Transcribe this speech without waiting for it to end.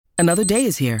Another day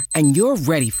is here, and you're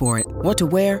ready for it. What to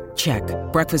wear? Check.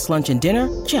 Breakfast, lunch, and dinner?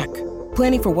 Check.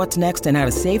 Planning for what's next and how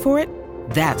to save for it?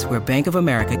 That's where Bank of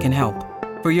America can help.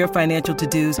 For your financial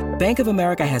to-dos, Bank of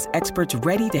America has experts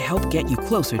ready to help get you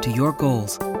closer to your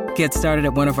goals. Get started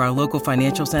at one of our local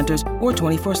financial centers or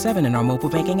 24/7 in our mobile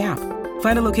banking app.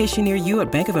 Find a location near you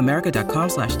at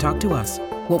bankofamerica.com/talktous.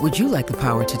 What would you like the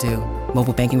power to do?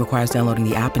 Mobile banking requires downloading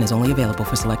the app and is only available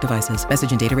for select devices.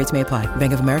 Message and data rates may apply.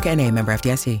 Bank of America N.A., member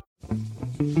FDIC.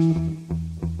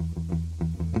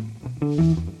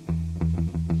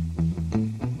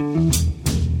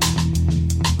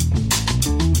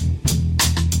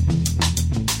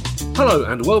 Hello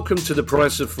and welcome to The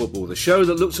Price of Football, the show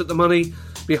that looks at the money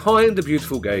behind the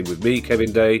beautiful game with me,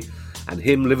 Kevin Day, and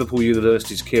him, Liverpool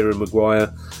University's Kieran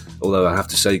Maguire. Although I have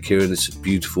to say, Kieran, it's a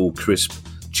beautiful, crisp,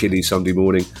 chilly Sunday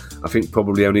morning. I think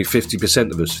probably only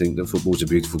 50% of us think that football's a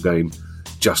beautiful game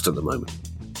just at the moment.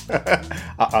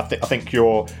 I think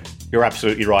you're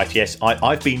absolutely right. Yes,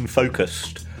 I've been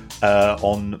focused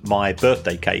on my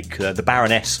birthday cake. The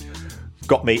Baroness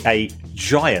got me a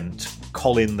giant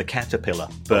Colin the Caterpillar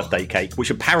birthday cake, which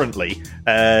apparently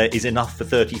is enough for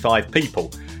 35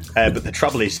 people. But the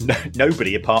trouble is,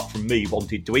 nobody apart from me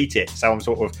wanted to eat it. So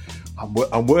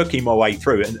I'm working my way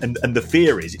through it, and the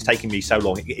fear is it's taking me so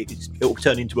long, it'll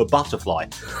turn into a butterfly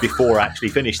before I actually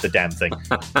finish the damn thing.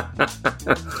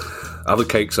 Other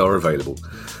cakes are available.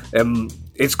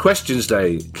 It's questions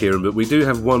day, Kieran, but we do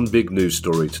have one big news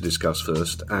story to discuss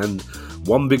first, and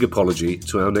one big apology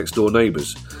to our next door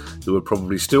neighbours, who are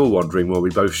probably still wondering why we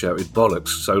both shouted bollocks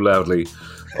so loudly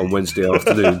on Wednesday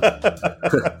afternoon.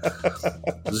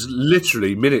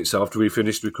 Literally minutes after we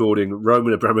finished recording,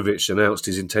 Roman Abramovich announced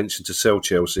his intention to sell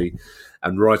Chelsea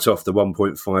and write off the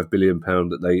 £1.5 billion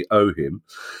that they owe him.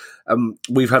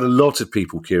 We've had a lot of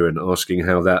people, Kieran, asking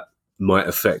how that might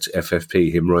affect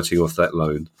FFP, him writing off that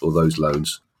loan or those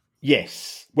loans.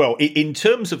 Yes. Well, in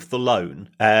terms of the loan,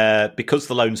 because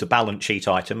the loan's a balance sheet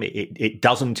item, it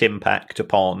doesn't impact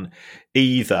upon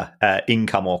either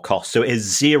income or cost. So it has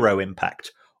zero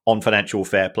impact on financial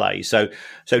fair play. So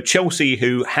Chelsea,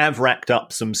 who have racked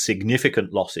up some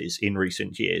significant losses in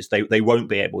recent years, they won't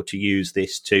be able to use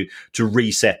this to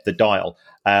reset the dial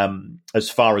as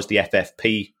far as the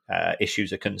FFP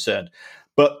issues are concerned.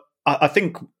 But I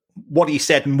think what he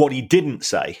said and what he didn't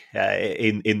say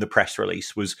in the press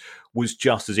release was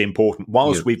just as important.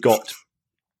 Whilst we've got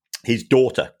his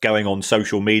daughter going on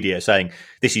social media saying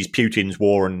this is Putin's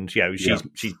war, and she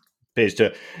appears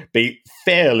to be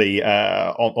fairly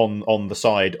on the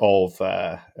side of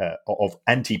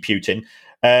anti-Putin.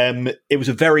 It was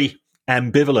a very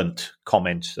ambivalent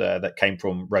comment that came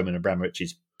from Roman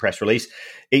Abramovich's press release.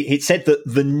 It said that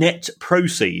the net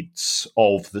proceeds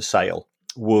of the sale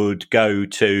would go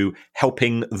to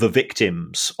helping the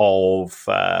victims of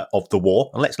the war,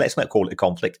 and let's not call it a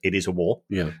conflict. It is a war.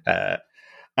 Yeah,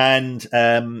 and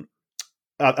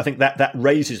I think that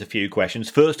raises a few questions.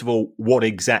 First of all, what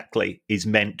exactly is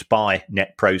meant by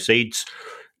net proceeds?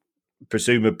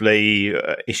 Presumably,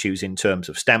 issues in terms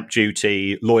of stamp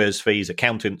duty, lawyers' fees,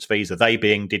 accountants' fees. Are they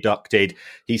being deducted?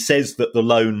 He says that the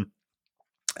loan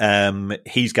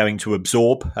he's going to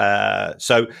absorb.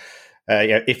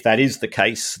 If that is the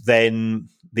case, then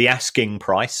the asking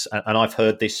price, and I've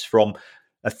heard this from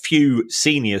a few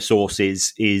senior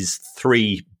sources, is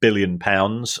 £3 billion.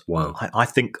 Wow! I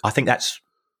think that's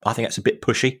a bit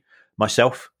pushy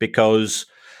myself, because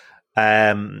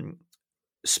the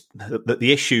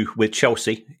issue with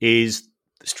Chelsea is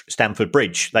Stamford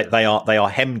Bridge. They are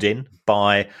hemmed in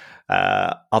by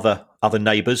other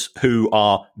neighbours who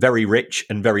are very rich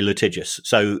and very litigious.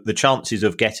 So the chances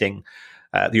of getting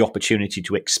the opportunity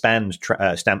to expand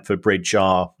Stamford Bridge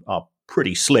are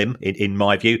pretty slim, in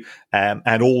my view,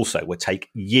 and also would take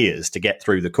years to get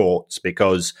through the courts,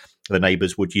 because the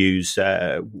neighbours would use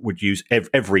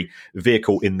every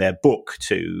vehicle in their book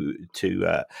to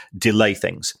delay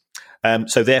things.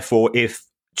 So therefore, if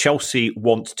Chelsea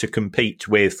want to compete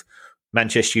with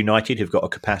Manchester United, who've got a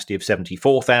capacity of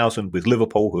 74,000, with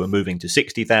Liverpool, who are moving to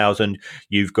 60,000,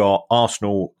 you've got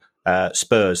Arsenal,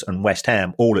 Spurs and West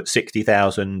Ham all at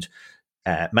 60,000,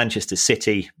 Manchester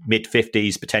City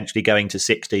mid-50s, potentially going to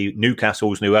 60.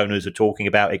 Newcastle's new owners are talking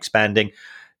about expanding.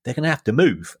 They're going to have to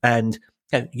move. And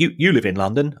you live in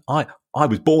London. I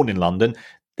was born in London.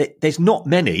 There's not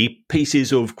many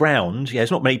pieces of ground.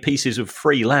 There's not many pieces of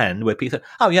free land where people think,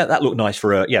 oh yeah, that looked nice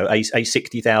for a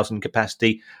 60,000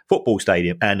 capacity football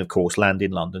stadium. And of course, land in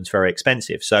London's very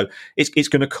expensive. So it's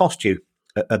going to cost you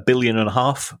 $1.5 billion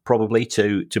probably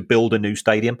to build a new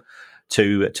stadium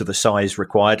to the size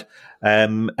required.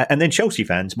 And then Chelsea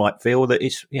fans might feel that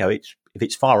it's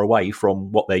it's far away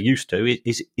from what they're used to,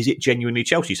 is it genuinely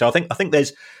Chelsea? So I think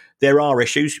there are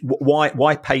issues.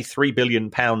 Why pay £3 billion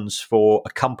for a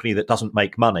company that doesn't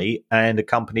make money and a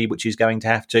company which is going to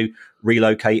have to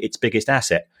relocate its biggest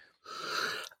asset?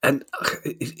 And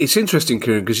it's interesting,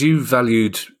 Kieran, because you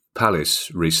valued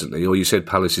Palace recently, or you said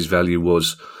Palace's value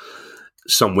was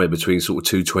somewhere between sort of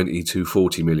 220,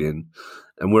 240 million,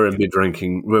 and we're a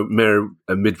mid-ranking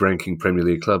Premier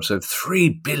League club. So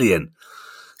 £3 billion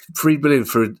for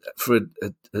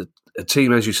a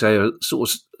team, as you say, are sort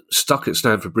of stuck at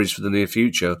Stamford Bridge for the near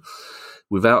future,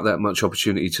 without that much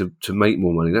opportunity to make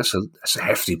more money. That's a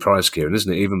hefty price, Kieran,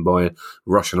 isn't it? Even by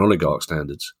Russian oligarch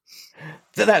standards.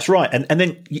 That's right. And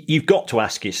then you've got to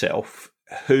ask yourself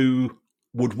who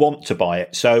would want to buy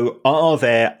it. So are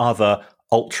there other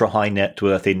ultra high net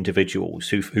worth individuals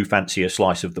who fancy a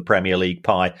slice of the Premier League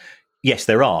pie? Yes,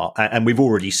 there are. And we've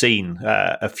already seen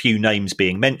a few names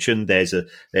being mentioned. There's the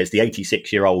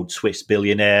 86-year-old Swiss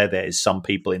billionaire. There's some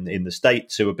people in the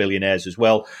States who are billionaires as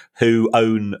well, who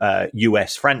own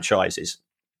US franchises.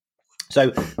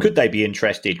 So could they be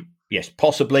interested? Yes,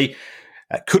 possibly.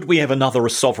 Could we have another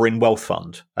sovereign wealth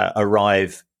fund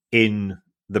arrive in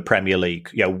the Premier League?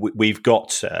 You know, we've got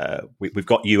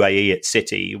UAE at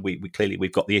City.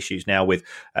 We've got the issues now with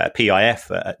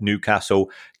PIF at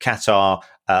Newcastle, Qatar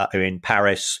in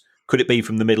Paris. Could it be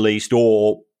from the Middle East,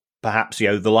 or perhaps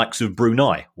the likes of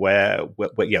Brunei, where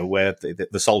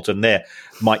the Sultan there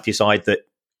might decide that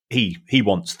he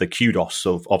wants the kudos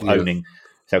of owning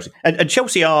Chelsea. And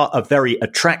Chelsea are a very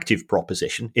attractive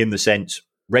proposition in the sense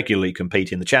regularly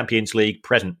compete in the Champions League,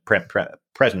 present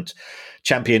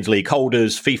Champions League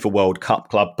holders, FIFA World Cup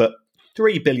club, but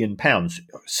 £3 billion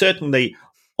certainly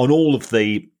on all of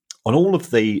the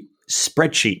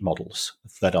spreadsheet models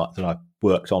that I've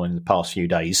worked on in the past few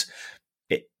days,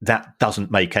 that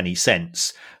doesn't make any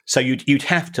sense. So you'd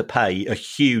have to pay a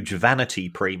huge vanity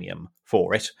premium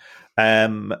for it,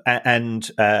 and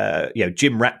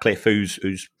Jim Ratcliffe,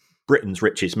 who's Britain's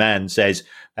richest man, says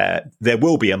there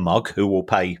will be a mug who will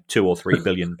pay £2 or £3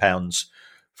 billion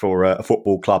for a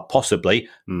football club, possibly,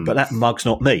 but that mug's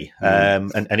not me.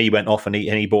 And he went off and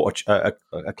he bought a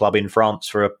club in France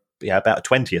for about a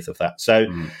 20th of that. So,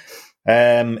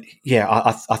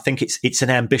 I think it's an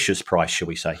ambitious price, shall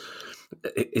we say?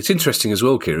 It's interesting as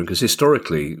well, Kieran, because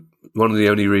historically, one of the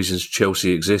only reasons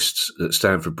Chelsea exists at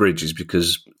Stamford Bridge is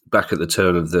because back at the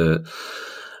turn of the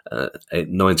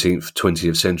 19th,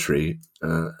 20th century,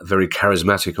 a very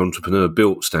charismatic entrepreneur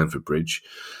built Stamford Bridge,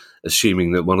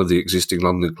 assuming that one of the existing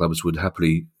London clubs would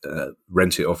happily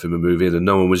rent it off him and move in, and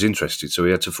no one was interested. So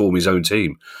he had to form his own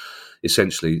team,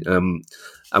 essentially. And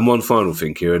one final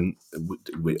thing here, and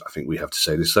I think we have to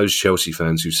say this, those Chelsea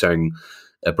fans who sang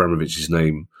Abramovich's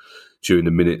name during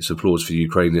the minutes of applause for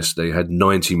Ukraine yesterday had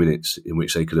 90 minutes in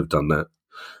which they could have done that.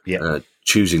 Yeah.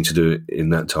 Choosing to do it in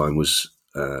that time was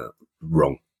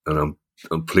wrong. And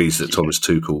I'm pleased that Thomas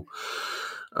Tuchel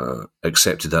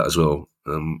accepted that as well.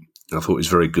 I thought it was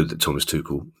very good that Thomas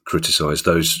Tuchel criticised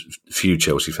those few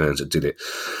Chelsea fans that did it.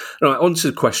 All right, on to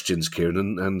the questions,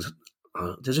 Kieran, and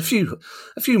there's a few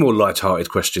more light-hearted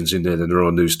questions in there than there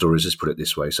are news stories. Let's put it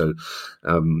this way. So,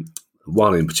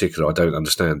 one in particular I don't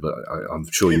understand, but I'm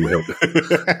sure you will help.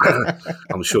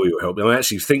 I'm sure you'll help me. I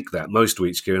actually think that most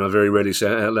weeks, Kieran. I very rarely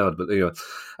say it out loud, but there you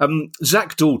are.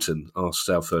 Zach Dalton asks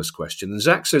our first question, and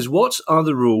Zach says, "What are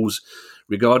the rules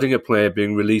regarding a player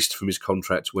being released from his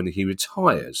contract when he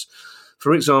retires?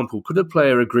 For example, could a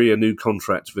player agree a new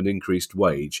contract with an increased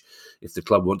wage if the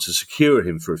club wants to secure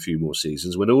him for a few more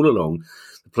seasons, when all along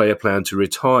the player planned to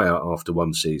retire after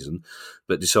one season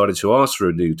but decided to ask for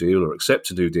a new deal or accept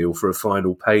a new deal for a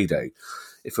final payday?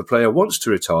 If a player wants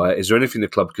to retire, is there anything the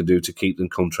club can do to keep them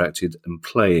contracted and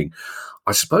playing?"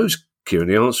 I suppose, Kieran,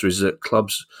 the answer is that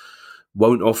clubs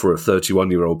won't offer a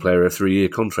 31-year-old player a 3-year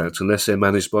contract unless they're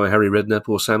managed by Harry Redknapp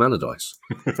or Sam Allardyce.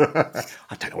 I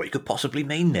don't know what you could possibly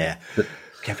mean there,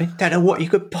 Kevin. Don't know what you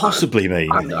could possibly mean.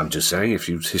 I'm just saying,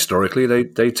 historically,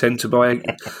 they tend to buy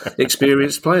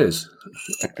experienced players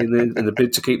in the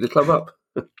bid to keep the club up.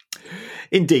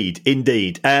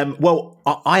 Indeed. Well,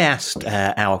 I asked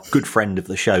our good friend of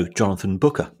the show, Jonathan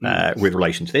Booker, with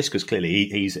relation to this, because clearly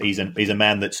he's a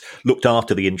man that's looked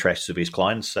after the interests of his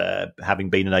clients, having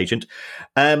been an agent.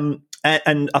 And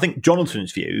I think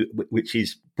Jonathan's view, which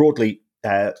is broadly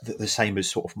the same as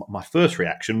sort of my first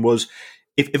reaction, was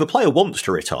if a player wants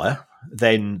to retire,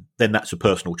 then that's a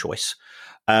personal choice.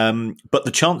 But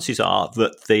the chances are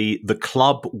that the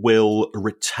club will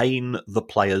retain the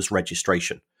player's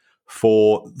registration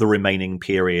for the remaining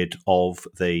period of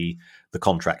the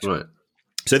contract. Right.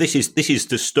 So this is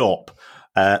to stop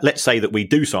let's say that we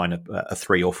do sign a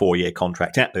 3 or 4 year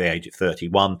contract at the age of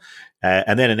 31,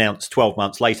 and then announce 12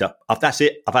 months later, that's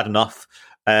it, I've had enough.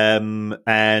 And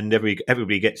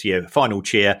everybody gets your final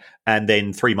cheer, and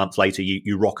then 3 months later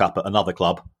you rock up at another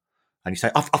club and you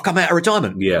say, I've come out of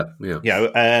retirement.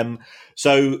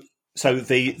 So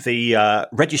the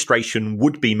registration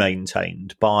would be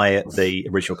maintained by the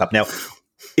original club. Now,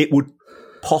 it would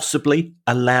possibly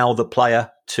allow the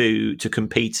player to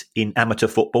compete in amateur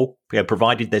football,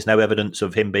 provided there's no evidence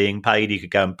of him being paid. He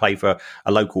could go and play for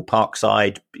a local park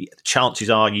side. Chances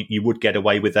are you would get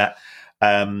away with that.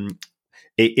 But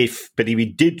if he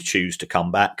did choose to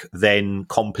come back, then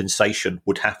compensation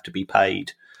would have to be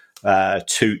paid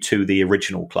to the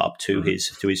original club, to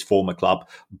his former club,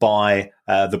 by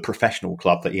the professional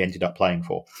club that he ended up playing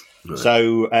for. Right.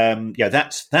 So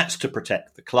that's to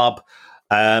protect the club.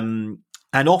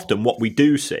 And often what we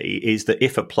do see is that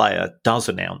if a player does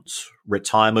announce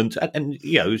retirement, and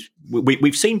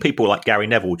we've seen people like Gary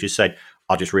Neville just said,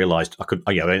 I just realised I could.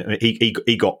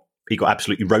 He got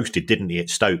absolutely roasted, didn't he, at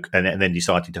Stoke, and then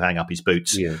decided to hang up his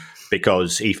boots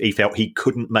because he felt he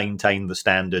couldn't maintain the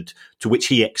standard to which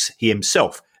he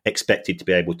himself expected to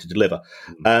be able to deliver.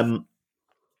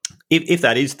 If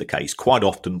that is the case, quite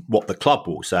often what the club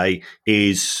will say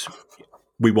is,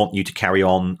 we want you to carry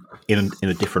on in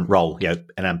a different role,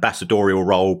 an ambassadorial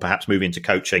role, perhaps move into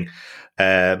coaching,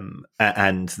 and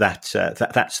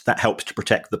that helps to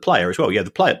protect the player as well.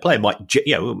 The player might,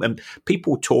 and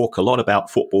people talk a lot about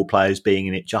football players being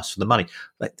in it just for the money.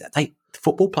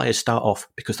 Football players start off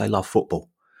because they love football.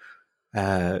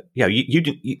 You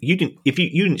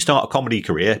didn't start a comedy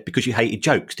career because you hated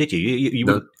jokes, did you?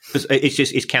 No.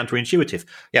 It's counterintuitive.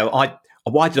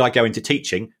 Why did I go into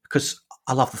teaching? Because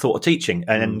I love the thought of teaching,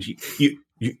 and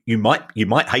you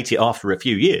might hate it after a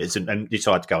few years and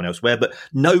decide to go on elsewhere. But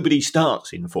nobody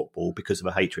starts in football because of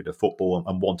a hatred of football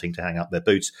and wanting to hang up their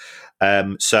boots.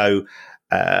 So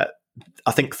I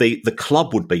think the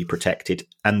club would be protected,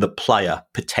 and the player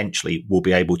potentially will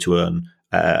be able to earn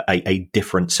a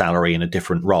different salary in a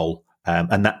different role,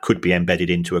 and that could be embedded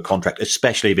into a contract,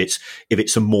 especially if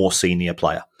it's a more senior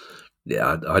player.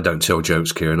 Yeah, I don't tell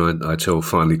jokes, Kieran. I tell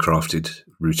finely crafted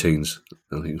routines.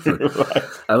 I think. Right.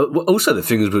 Also, the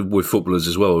thing is with footballers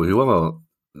as well, who are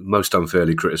most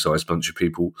unfairly criticised bunch of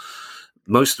people,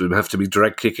 most of them have to be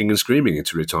dragged kicking and screaming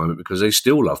into retirement because they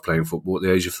still love playing football at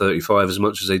the age of 35 as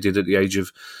much as they did at the age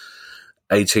of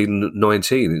 18,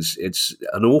 19. It's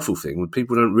an awful thing when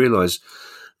people don't realise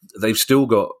they've still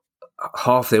got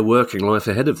half their working life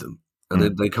ahead of them.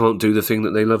 And they can't do the thing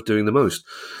that they love doing the most,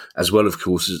 as well, of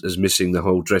course, as missing the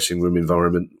whole dressing room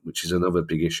environment, which is another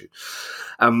big issue.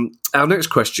 Our next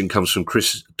question comes from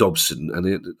Chris Dobson,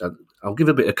 and I'll give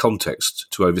a bit of context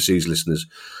to overseas listeners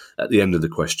at the end of the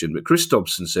question. But Chris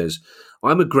Dobson says,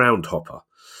 I'm a ground hopper,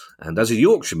 and as a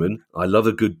Yorkshireman, I love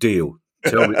a good deal.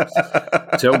 Tell me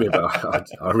about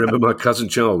it. I remember my cousin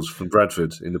Charles from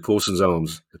Bradford in the Pawson's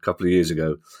Arms a couple of years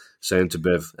ago saying to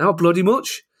Bev, how bloody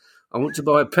much? I want to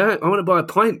buy a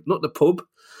pint, not the pub.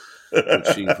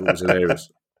 Which she thought was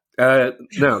hilarious.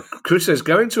 Now, Chris says,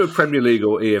 going to a Premier League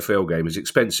or EFL game is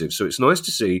expensive, so it's nice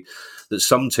to see that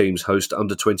some teams host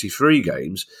under-23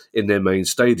 games in their main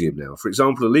stadium now. For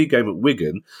example, a league game at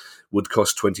Wigan would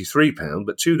cost £23,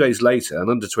 but 2 days later, an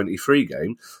under-23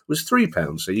 game was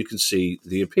 £3, so you can see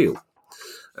the appeal.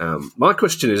 My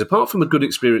question is, apart from a good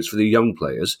experience for the young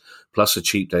players, plus a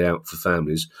cheap day out for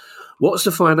families, what's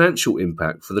the financial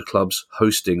impact for the clubs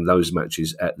hosting those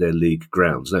matches at their league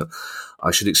grounds? Now, I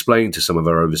should explain to some of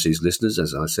our overseas listeners,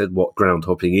 as I said, what ground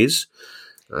hopping is.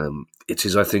 It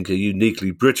is, I think, a uniquely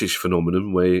British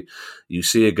phenomenon where you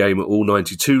see a game at all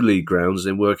 92 league grounds,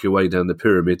 then work your way down the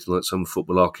pyramid like some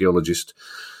football archaeologist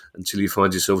until you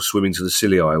find yourself swimming to the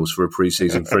Scilly Isles for a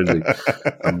pre-season friendly.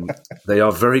 They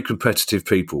are very competitive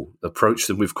people. Approach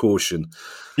them with caution.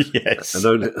 Yes. And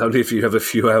only if you have a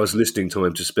few hours listening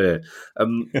time to spare.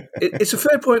 It's a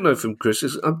fair point, though, from Chris.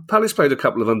 Palace played a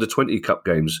couple of under-20 cup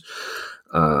games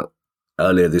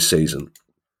earlier this season,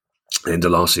 end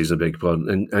of last season, I beg your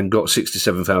pardon, and got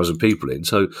 67,000 people in.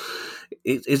 So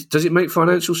does it make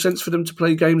financial sense for them to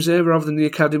play games there rather than the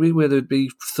academy where there'd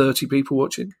be 30 people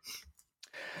watching?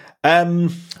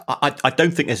 I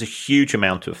don't think there's a huge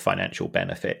amount of financial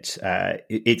benefit.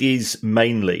 It is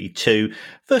mainly to,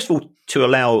 first of all, to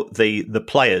allow the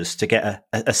players to get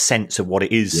a sense of what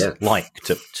it is like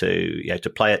to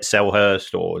play at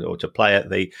Selhurst or to play at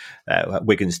the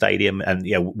Wigan Stadium. And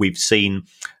we've seen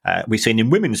in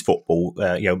women's football,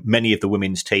 many of the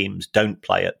women's teams don't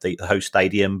play at the host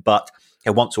stadium, but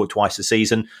once or twice a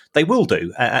season they will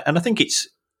do. And I think it's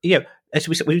as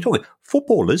we were talking,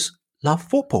 footballers love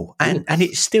football, and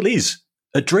it still is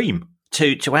a dream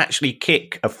to actually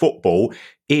kick a football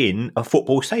in a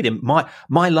football stadium.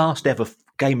 My last ever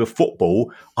game of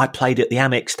football, I played at the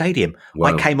Amex Stadium. Wow.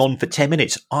 I came on for 10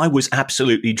 minutes. I was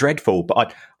absolutely dreadful,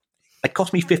 but it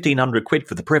cost me £1,500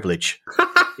 for the privilege.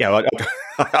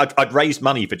 I'd raised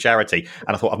money for charity,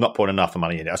 and I thought, I've not put enough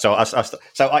money in it.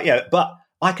 But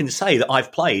I can say that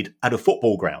I've played at a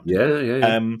football ground.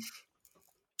 Yeah.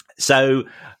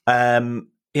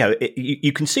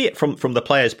 You can see it from the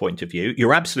player's point of view.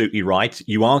 You're absolutely right.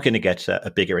 You are going to get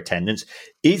a bigger attendance.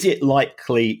 Is it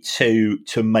likely to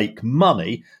make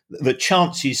money? The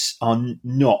chances are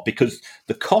not, because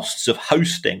the costs of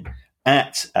hosting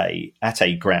at a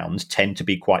ground tend to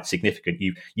be quite significant.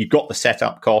 You've got the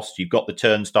setup costs, you've got the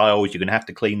turnstiles, you're going to have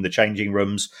to clean the changing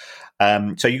rooms.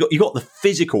 So you've got the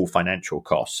physical financial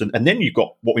costs, and then you've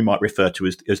got what we might refer to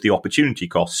as the opportunity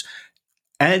costs.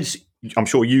 As I'm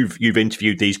sure you've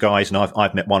interviewed these guys, and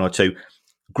I've met one or two.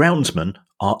 Groundsmen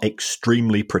are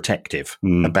extremely protective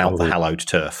about the hallowed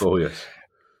turf. Oh yes.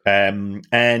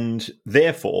 And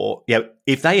therefore,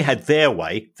 if they had their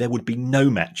way, there would be no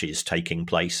matches taking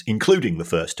place, including the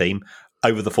first team,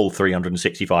 over the full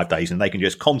 365 days, and they can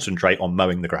just concentrate on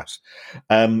mowing the grass.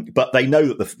 But they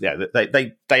know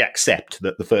that they accept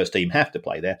that the first team have to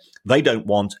play there. They don't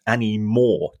want any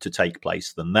more to take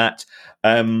place than that.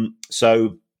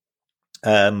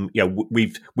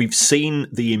 We've seen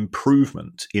the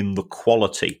improvement in the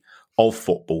quality of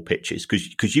football pitches,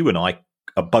 because you and I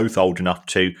are both old enough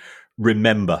to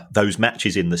remember those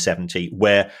matches in the 70s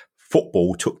where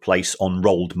football took place on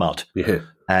rolled mud. Yeah.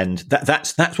 And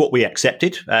that's what we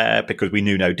accepted because we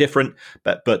knew no different.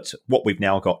 But what we've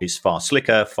now got is far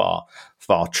slicker,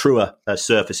 far truer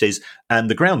surfaces. And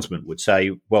the groundsman would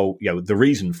say, well, the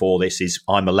reason for this is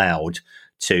I'm allowed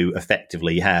to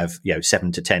effectively have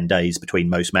 7 to 10 days between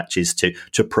most matches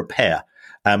to prepare,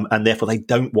 and therefore they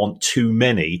don't want too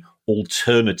many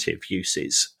alternative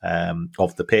uses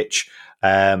of the pitch.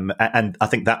 And I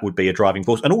think that would be a driving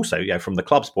force. And also, from the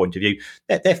club's point of view,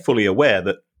 they're fully aware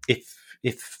that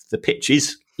if the pitch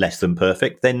is less than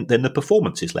perfect, then the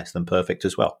performance is less than perfect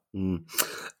as well.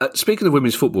 Speaking of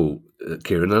women's football,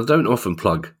 Kieran, I don't often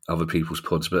plug other people's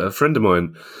pods, but a friend of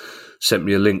mine sent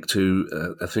me a link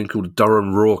to a thing called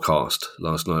Durham Rawcast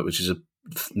last night, which is a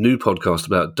new podcast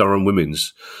about Durham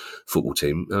women's football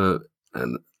team.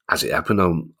 And as it happened,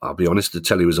 I'll be honest, the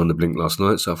telly was on the blink last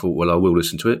night, so I thought, well, I will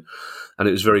listen to it. And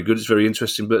it was very good. It's very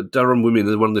interesting. But Durham women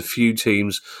are one of the few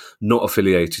teams not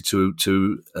affiliated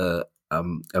to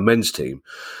a men's team.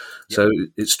 Yep. So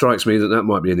it strikes me that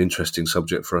might be an interesting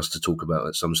subject for us to talk about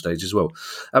at some stage as well.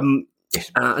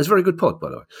 It's a very good pod, by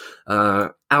the way.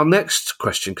 Our next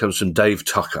question comes from Dave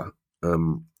Tucker.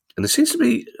 And there seems to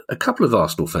be a couple of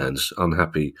Arsenal fans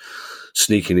unhappy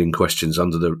sneaking in questions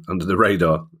under the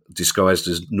radar, disguised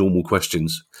as normal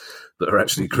questions, but are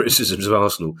actually criticisms of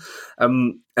Arsenal.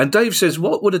 And Dave says,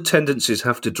 what would attendances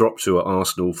have to drop to at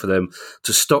Arsenal for them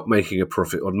to stop making a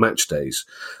profit on match days?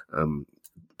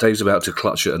 Dave's about to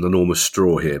clutch at an enormous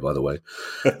straw here, by the way.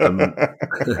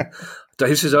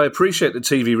 Dave says, I appreciate the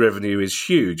TV revenue is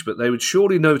huge, but they would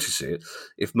surely notice it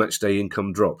if matchday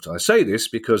income dropped. I say this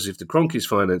because if the Kroenkes'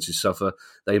 finances suffer,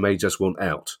 they may just want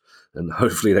out, and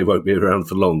hopefully they won't be around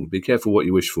for long. Be careful what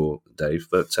you wish for, Dave.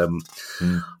 But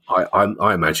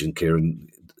I imagine, Kieran,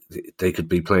 they could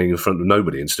be playing in front of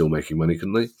nobody and still making money,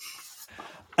 couldn't they?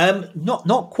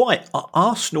 Not quite.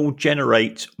 Arsenal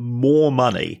generate more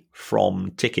money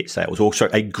from ticket sales, or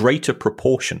sorry, a greater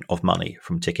proportion of money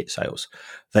from ticket sales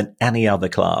than any other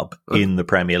club in the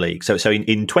Premier League. So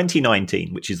in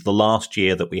 2019, which is the last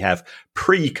year that we have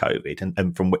pre-COVID,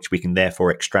 and from which we can therefore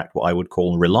extract what I would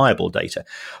call reliable data,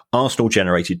 Arsenal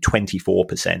generated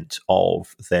 24%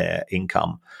 of their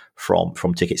income from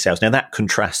ticket sales. Now that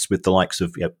contrasts with the likes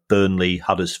of Burnley,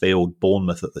 Huddersfield,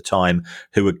 Bournemouth at the time,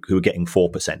 who were getting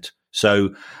 4%.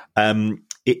 So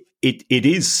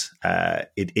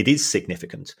it is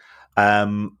significant.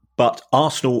 But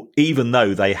Arsenal, even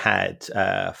though they had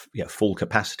full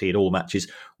capacity at all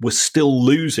matches, were still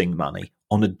losing money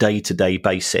on a day-to-day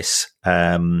basis.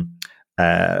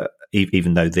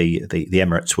 Even though the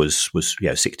Emirates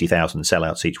was 60,000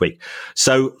 sellouts each week.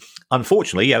 So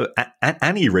unfortunately,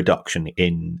 any reduction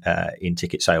in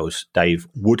ticket sales, Dave,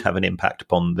 would have an impact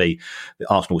upon the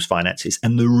Arsenal's finances.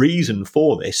 And the reason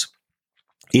for this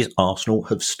is Arsenal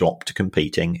have stopped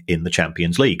competing in the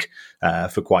Champions League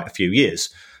for quite a few years.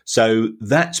 So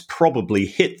that's probably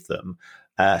hit them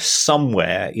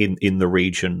somewhere in the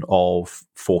region of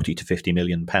 40 to 50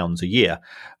 million pounds a year.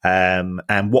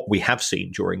 And what we have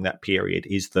seen during that period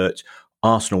is that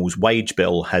Arsenal's wage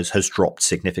bill has dropped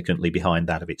significantly behind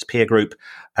that of its peer group.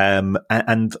 And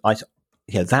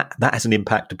that has an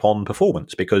impact upon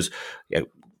performance because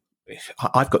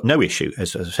I've got no issue,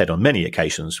 as I've said on many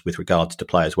occasions, with regards to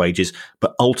players' wages,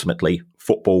 but ultimately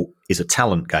football is a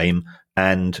talent game,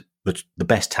 and the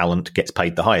best talent gets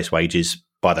paid the highest wages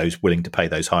by those willing to pay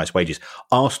those highest wages.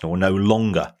 Arsenal are no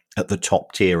longer at the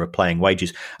top tier of playing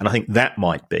wages, and I think that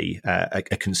might be a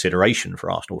consideration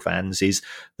for Arsenal fans, is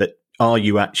that are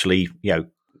you actually,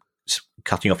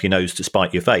 cutting off your nose to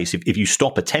spite your face? If you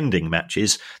stop attending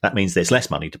matches, that means there's less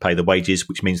money to pay the wages,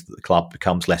 which means that the club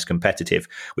becomes less competitive,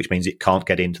 which means it can't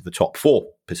get into the top 4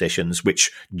 positions, which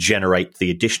generate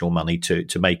the additional money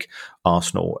to make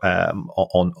Arsenal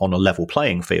on a level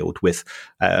playing field with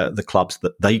the clubs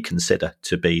that they consider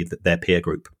to be their peer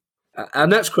group. Our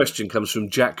next question comes from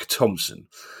Jack Thompson.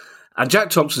 And Jack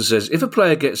Thompson says, if a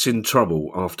player gets in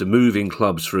trouble after moving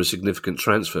clubs for a significant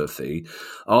transfer fee,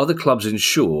 are the clubs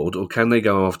insured or can they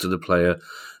go after the player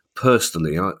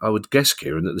personally? I would guess,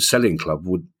 Kieran, that the selling club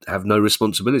would have no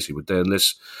responsibility, would they,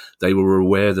 unless they were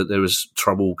aware that there was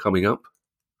trouble coming up?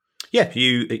 Yeah,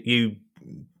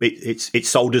 it's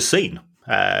sold as seen.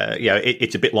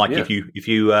 It's a bit like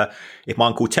if my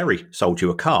Uncle Terry sold you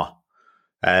a car.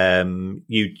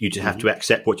 You just have to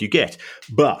accept what you get.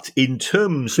 But in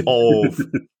terms of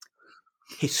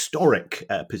historic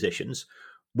positions,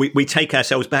 we take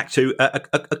ourselves back to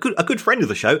a good friend of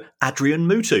the show, Adrian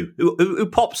Mutu, who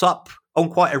pops up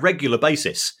on quite a regular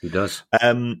basis. He does.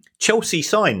 Chelsea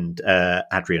signed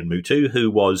Adrian Mutu, who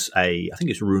was I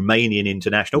think it's a Romanian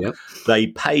international. Yep. They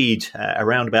paid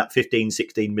around about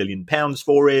 15-16 million pounds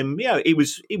for him. He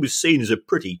was seen as a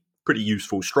pretty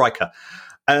useful striker.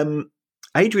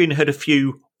 Adrian had a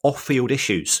few off-field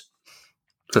issues,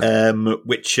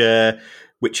 which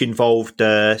involved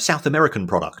South American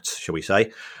products, shall we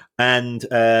say. And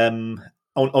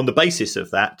on the basis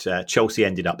of that, Chelsea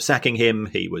ended up sacking him.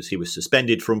 He was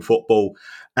suspended from football.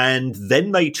 And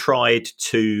then they tried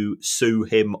to sue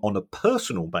him on a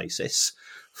personal basis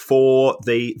for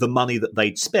the money that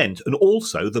they'd spent, and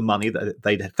also the money that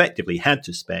they'd effectively had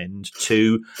to spend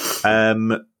to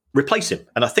replace him.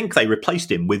 And I think they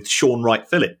replaced him with Sean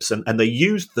Wright-Phillips, and they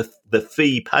used the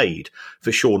fee paid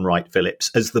for Sean Wright-Phillips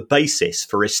as the basis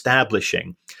for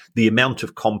establishing the amount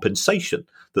of compensation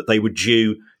that they were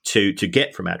due to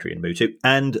get from Adrian Mutu.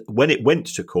 And when it went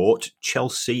to court,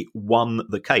 Chelsea won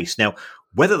the case. Now,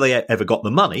 whether they ever got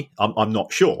the money, I'm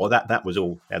not sure. That was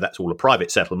all. That's all a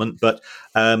private settlement. But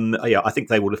I think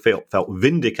they would have felt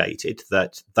vindicated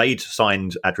that they'd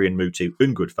signed Adrian Mutu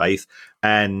in good faith,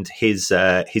 and his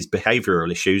behavioural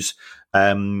issues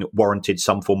warranted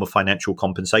some form of financial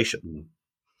compensation.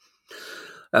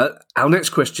 Our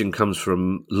next question comes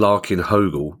from Larkin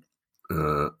Hogle,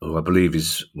 who I believe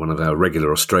is one of our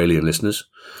regular Australian listeners.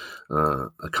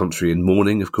 A country in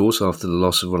mourning, of course, after the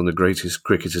loss of one of the greatest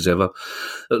cricketers ever.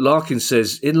 Larkin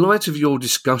says, in light of your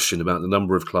discussion about the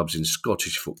number of clubs in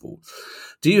Scottish football,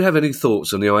 do you have any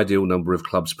thoughts on the ideal number of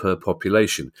clubs per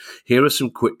population? Here are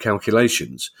some quick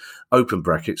calculations. Open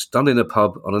brackets, done in a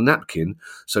pub on a napkin,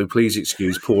 so please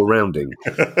excuse poor rounding.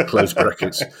 Close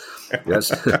brackets. Yes,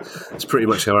 that's pretty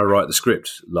much how I write the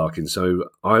script, Larkin, so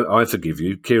I forgive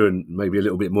you. Kieran may be a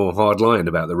little bit more hard-line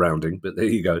about the rounding, but there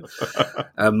you go.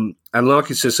 And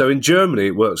Larkin says, so in Germany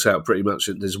it works out pretty much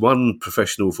that there's one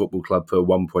professional football club per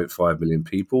 1.5 million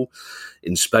people.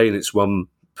 In Spain it's one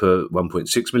per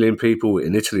 1.6 million people.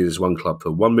 In Italy there's one club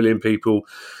per 1 million people.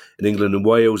 In England and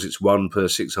Wales it's one per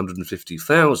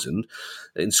 650,000.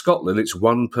 In Scotland it's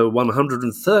one per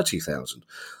 130,000.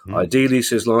 Ideally,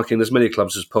 says Larkin, as many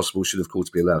clubs as possible should of course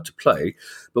be allowed to play,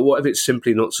 but what if it's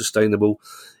simply not sustainable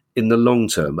in the long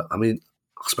term? I mean,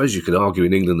 I suppose you could argue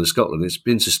in England and Scotland it's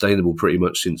been sustainable pretty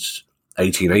much since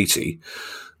 1880.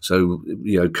 So,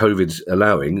 COVID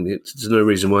allowing, there's no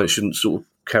reason why it shouldn't sort of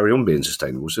carry on being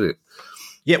sustainable, should it?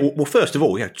 Yeah, well, first of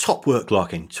all, top work,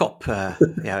 Larkin, top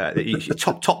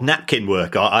napkin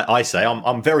work. I say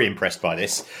I'm very impressed by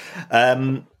this.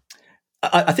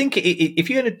 I think if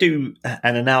you're going to do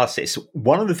an analysis,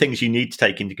 one of the things you need to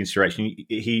take into consideration,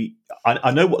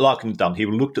 I know what Larkin has done. He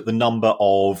looked at the number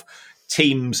of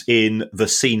teams in the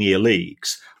senior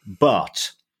leagues,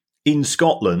 but in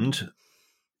Scotland,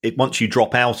 once you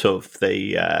drop out of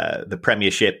the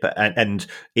Premiership and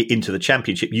into the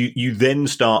Championship, you then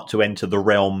start to enter the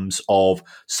realms of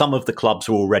some of the clubs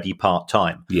are already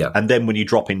part-time. Yeah. And then when you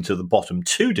drop into the bottom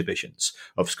 2 divisions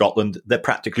of Scotland, they're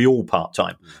practically all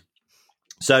part-time.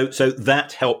 So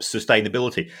that helps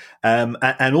sustainability.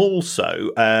 And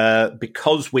also,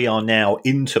 because we are now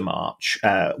into March,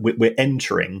 we're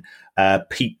entering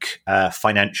peak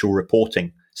financial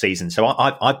reporting season. So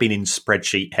I've been in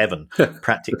spreadsheet heaven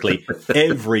practically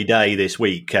every day this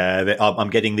week. I'm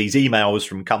getting these emails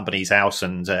from Company's House,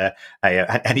 and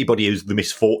anybody who's the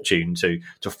misfortune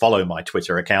to follow my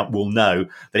Twitter account will know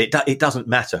that it doesn't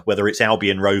matter whether it's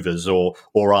Albion Rovers or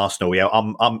Arsenal.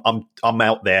 I'm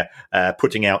out there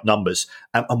putting out numbers,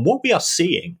 and what we are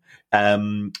seeing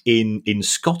in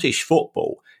Scottish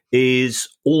football is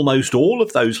almost all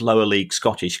of those lower league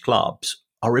Scottish clubs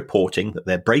are reporting that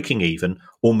they're breaking even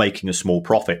or making a small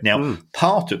profit. Now,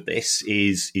 part of this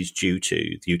is due to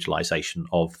the utilisation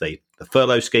of the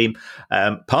furlough scheme.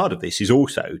 Part of this is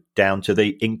also down to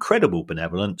the incredible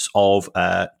benevolence of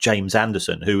James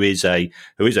Anderson, who is a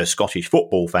Scottish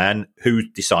football fan who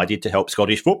decided to help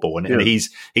Scottish football, and he's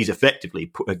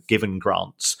effectively given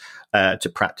grants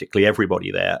to practically everybody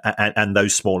there, and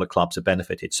those smaller clubs have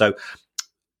benefited. So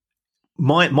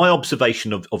my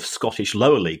observation of Scottish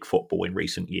lower league football in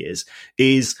recent years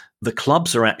is the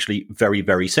clubs are actually very,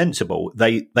 very sensible.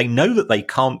 They know that they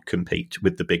can't compete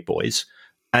with the big boys,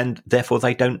 and therefore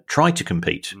they don't try to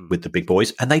compete with the big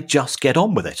boys, and they just get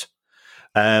on with it.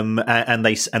 And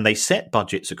they set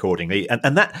budgets accordingly.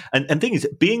 And the thing is,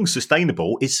 being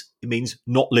sustainable means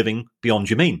not living beyond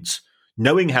your means,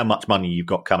 knowing how much money you've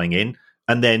got coming in,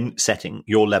 and then setting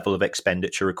your level of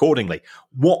expenditure accordingly.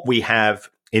 What we have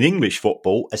in English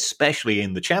football, especially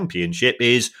in the Championship,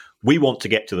 is we want to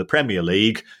get to the Premier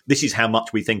League. This is how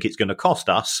much we think it's going to cost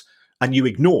us. And you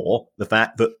ignore the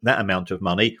fact that that amount of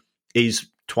money is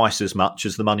twice as much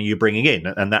as the money you're bringing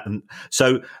in.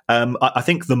 So I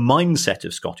think the mindset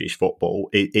of Scottish football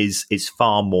is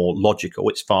far more logical,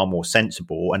 it's far more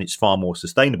sensible, and it's far more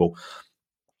sustainable.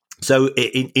 So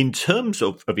in terms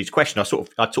of his question, I sort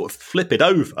of flip it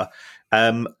over.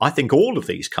 I think all of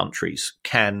these countries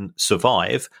can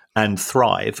survive and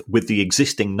thrive with the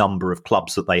existing number of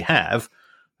clubs that they have,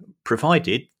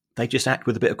 provided they just act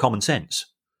with a bit of common sense.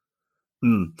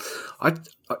 I've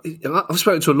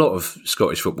spoken to a lot of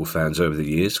Scottish football fans over the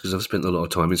years because I've spent a lot of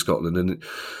time in Scotland, and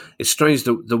it's strange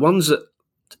the ones that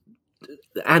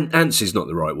antsy is not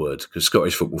the right word, because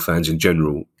Scottish football fans in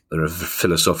general are a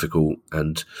philosophical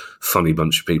and funny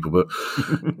bunch of people, but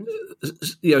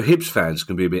Hibs fans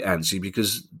can be a bit antsy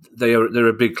because they're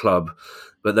a big club,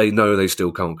 but they know they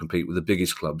still can't compete with the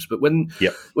biggest clubs. But when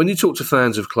you talk to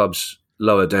fans of clubs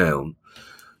lower down,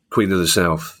 Queen of the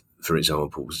South, for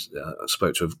example, I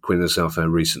spoke to a Queen of the South fan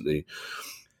recently.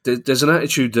 There's an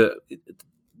attitude that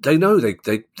they know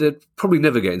they'd probably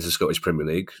never get into the Scottish Premier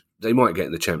League. They might get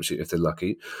in the Championship if they're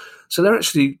lucky. So they're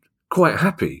actually quite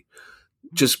happy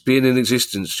just being in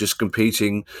existence, just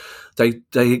competing. They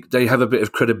have a bit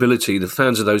of credibility. The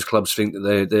fans of those clubs think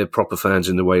that they're proper fans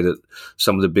in the way that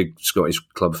some of the big Scottish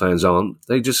club fans aren't.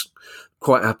 They just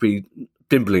quite happy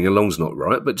bimbling along's not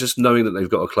right, but just knowing that they've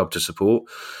got a club to support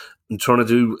and trying to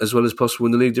do as well as possible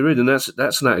in the league they're in. And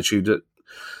that's an attitude that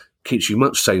keeps you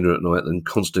much saner at night than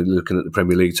constantly looking at the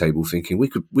Premier League table thinking we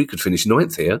could finish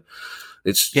ninth here.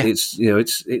 It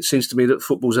seems to me that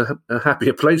football's a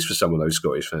happier place for some of those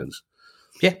Scottish fans.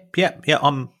 Yeah.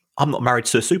 I'm not married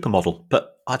to a supermodel,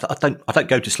 but I don't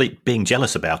go to sleep being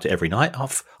jealous about it every night.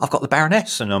 I've got the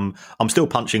Baroness, and I'm still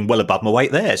punching well above my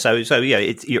weight there. So yeah,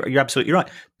 you're absolutely right.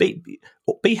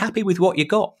 Be happy with what you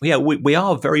got. Yeah, we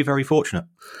are very, very fortunate.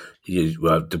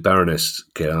 Well, the Baroness,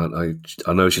 Kieran,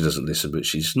 I know she doesn't listen, but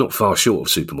she's not far short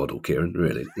of supermodel, Kieran,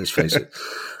 really, let's face it.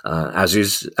 As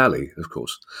is Ali, of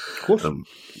course.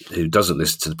 Who doesn't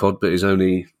listen to the pod, but is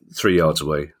only 3 yards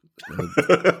away,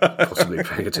 possibly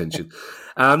paying attention.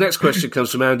 Our next question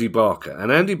comes from Andy Barker.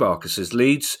 And Andy Barker says,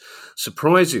 Leeds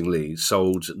surprisingly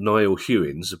sold Niall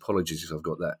Hewins, apologies if I've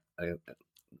got that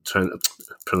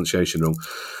pronunciation wrong,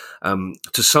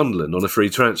 to Sunderland on a free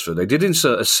transfer. They did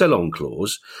insert a sell-on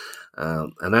clause,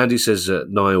 and Andy says that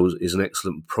Niall is an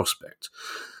excellent prospect.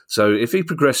 So if he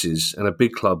progresses and a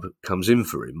big club comes in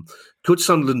for him, could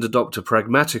Sunderland adopt a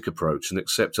pragmatic approach and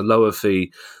accept a lower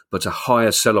fee but a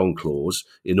higher sell-on clause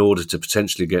in order to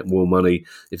potentially get more money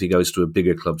if he goes to a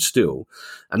bigger club still?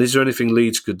 And is there anything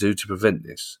Leeds could do to prevent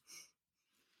this?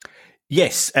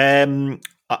 Yes, and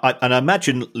I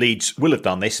imagine Leeds will have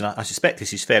done this, and I suspect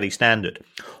this is fairly standard.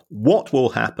 What will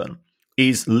happen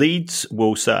is Leeds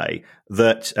will say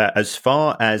that as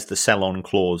far as the sell-on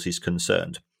clause is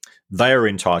concerned, they are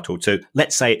entitled to,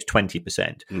 let's say it's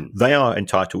 20%. They are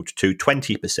entitled to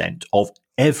 20% of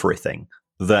everything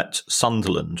that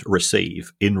Sunderland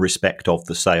receive in respect of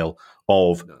the sale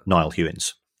of Niall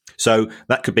Hewins. So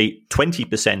that could be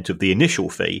 20% of the initial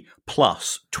fee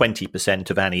plus 20%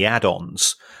 of any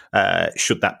add-ons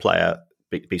should that player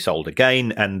be sold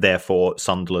again, and therefore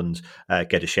Sunderland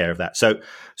get a share of that. So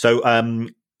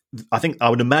I think I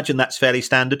would imagine that's fairly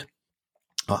standard.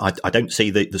 I don't see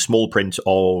the small print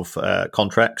of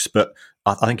contracts, but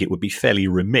I think it would be fairly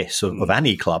remiss of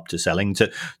any club to selling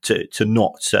to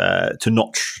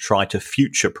not try to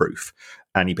future-proof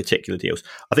any particular deals.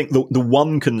 I think the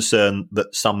one concern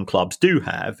that some clubs do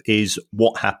have is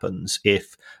what happens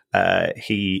if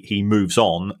he moves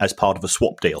on as part of a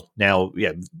swap deal. Now,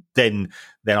 then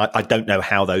I don't know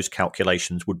how those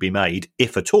calculations would be made,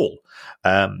 if at all.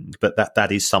 But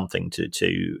that is something to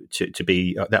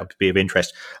be that would be of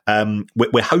interest.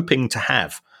 We're hoping to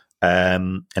have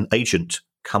an agent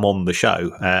come on the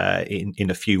show in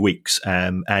a few weeks,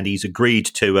 and he's agreed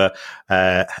to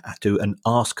do an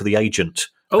Ask the Agent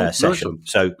session.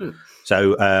 Nice.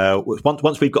 So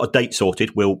once we've got a date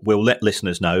sorted, we'll let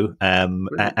listeners know, and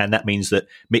that means that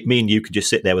me and you can just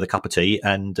sit there with a cup of tea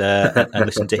and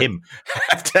listen to him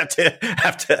have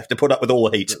to put up with all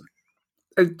the heat.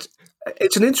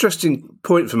 It's an interesting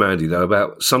point from Andy though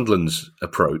about Sunderland's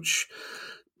approach,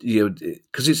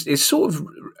 because it's sort of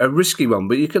a risky one,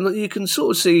 but you can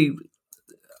sort of see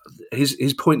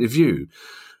his point of view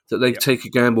that they take a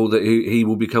gamble that he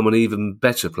will become an even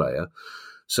better player.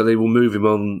 So they will move him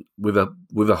on with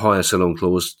a higher sell-on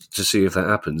clause to see if that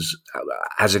happens,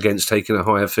 as against taking a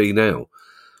higher fee now.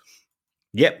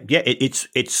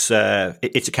 It's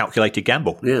a calculated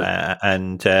gamble,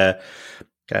 and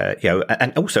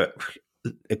also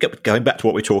going back to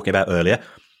what we were talking about earlier,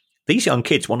 these young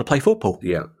kids want to play football,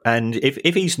 and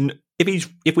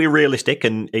if we're realistic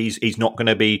and he's not going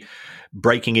to be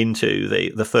breaking into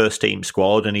the first team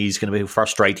squad and he's going to be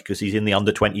frustrated because he's in the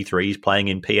under-23s playing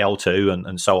in PL2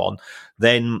 and so on,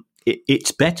 then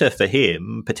it's better for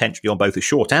him potentially on both a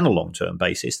short and a long-term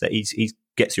basis that he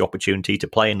gets the opportunity to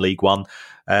play in League One,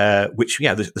 which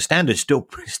the standard's still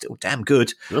damn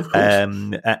good,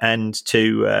 and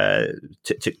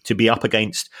to be up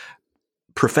against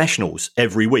professionals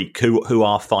every week who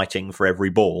are fighting for every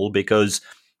ball because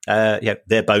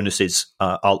their bonuses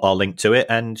are linked to it,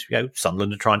 and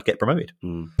Sunderland are trying to get promoted.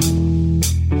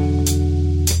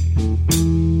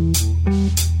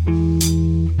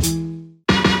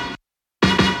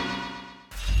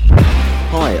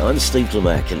 Hi, I'm Steve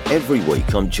Lemack, and every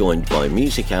week I'm joined by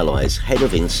Music Ally's Head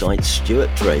of Insight, Stuart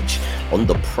Dredge, on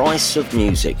The Price of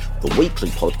Music, the weekly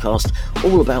podcast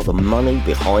all about the money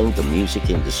behind the music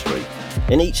industry.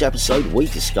 In each episode, we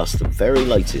discuss the very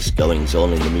latest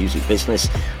goings-on in the music business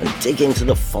and dig into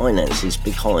the finances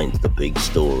behind the big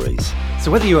stories. So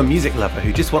whether you're a music lover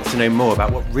who just wants to know more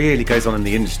about what really goes on in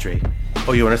the industry,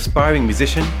 or you're an aspiring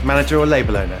musician, manager or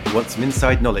label owner who wants some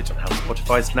inside knowledge on how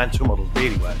Spotify's financial model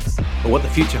really works, or what the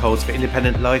future holds for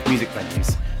independent live music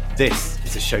venues, this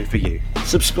is a show for you.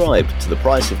 Subscribe to The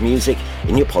Price of Music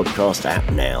in your podcast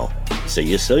app now. See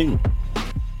you soon.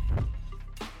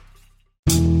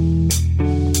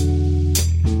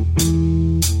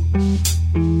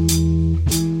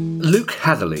 Luke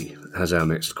Hatherley has our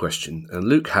next question, and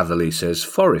Luke Hatherley says,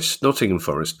 Nottingham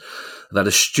Forest have had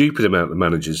a stupid amount of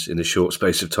managers in a short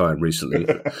space of time recently,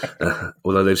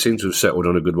 although they seem to have settled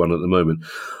on a good one at the moment.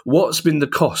 What's been the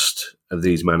cost of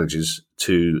these managers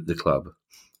to the club?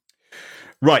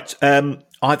 Right.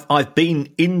 I've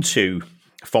been into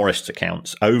Forest's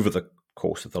accounts over the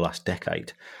course of the last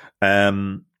decade,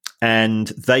 and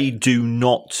they do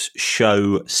not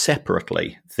show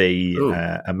separately the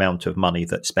amount of money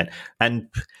that's spent. And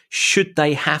should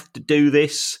they have to do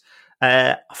this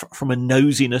from a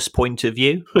nosiness point of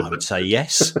view? I would say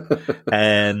yes.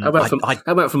 How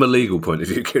about from a legal point of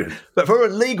view, Kieran? But from a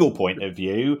legal point of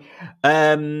view,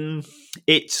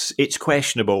 it's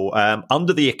questionable.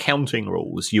 Under the accounting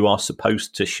rules, you are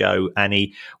supposed to show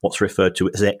any what's referred to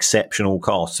as exceptional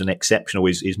costs, and exceptional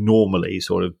is normally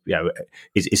sort of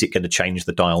is it going to change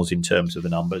the dials in terms of the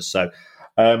numbers? So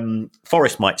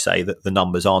Forest might say that the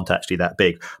numbers aren't actually that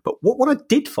big, but what I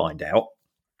did find out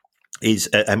is,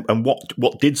 and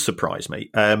what did surprise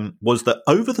me, was that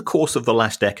over the course of the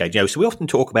last decade, so we often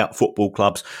talk about football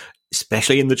clubs,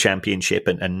 especially in the Championship,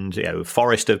 and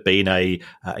Forest have been a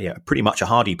pretty much a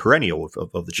hardy perennial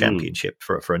of the Championship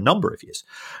for a number of years.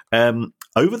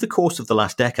 Over the course of the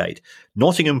last decade,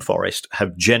 Nottingham Forest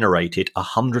have generated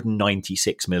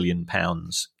 £196 million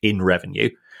in revenue,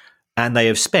 and they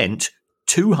have spent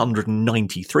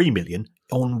 £293 million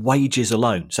on wages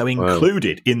alone. So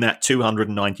included in that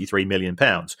 £293 million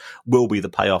will be the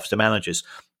payoffs to managers.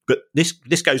 But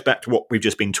this goes back to what we've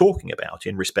just been talking about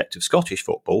in respect of Scottish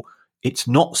football. It's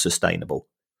not sustainable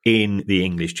in the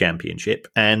English Championship,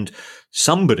 and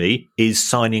somebody is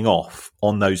signing off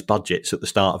on those budgets at the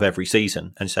start of every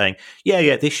season and saying,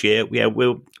 this year,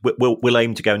 we'll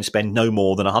aim to go and spend no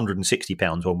more than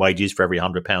 £160 on wages for every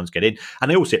 £100 get in.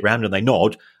 And they all sit around and they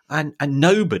nod, and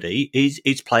nobody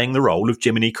is playing the role of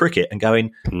Jiminy Cricket and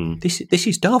going, this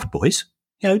is daft, boys.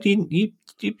 You're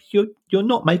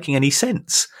not making any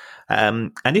sense.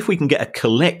 And if we can get a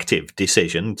collective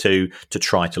decision to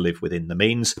try to live within the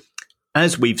means,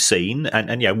 as we've seen,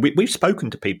 and we've spoken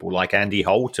to people like Andy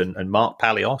Holt and Mark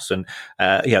Palios and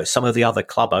some of the other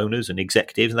club owners and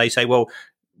executives, and they say, well,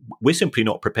 we're simply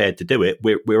not prepared to do it.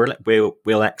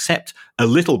 We'll accept a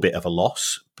little bit of a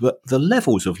loss, but the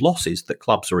levels of losses that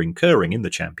clubs are incurring in the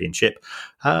Championship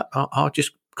are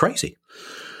just crazy.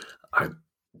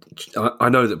 I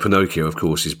know that Pinocchio, of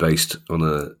course, is based on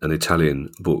an Italian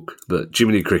book, but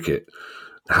Jiminy Cricket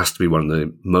has to be one of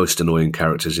the most annoying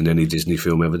characters in any Disney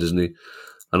film ever, doesn't he?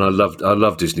 And I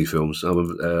love Disney films.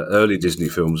 Early Disney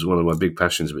films, one of my big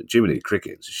passions. But Jiminy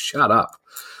Cricket, just shut up.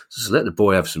 Just let the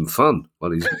boy have some fun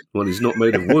while he's not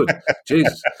made of wood.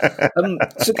 Jesus.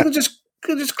 So can I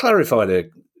just clarify there,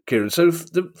 Kieran? So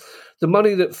the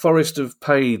money that Forest have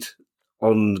paid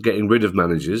on getting rid of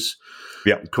managers,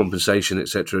 compensation,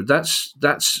 etc.,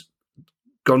 that's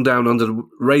gone down under the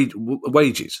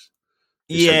wages.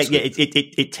 Yeah,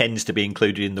 it tends to be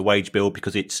included in the wage bill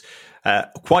because it's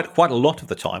quite a lot of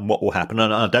the time what will happen,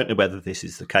 and I don't know whether this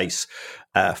is the case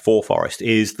for Forest,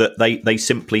 is that they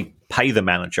simply pay the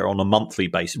manager on a monthly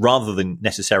basis rather than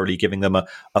necessarily giving them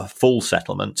a full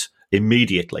settlement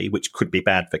immediately, which could be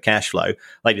bad for cash flow.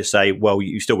 They just say, well,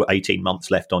 you've still got 18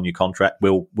 months left on your contract.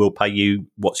 We'll pay you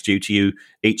what's due to you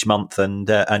each month and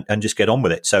just get on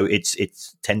with it. So it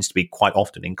tends to be quite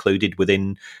often included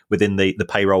within the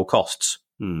payroll costs.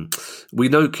 We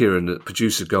know, Kieran, that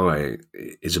producer Guy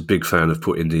is a big fan of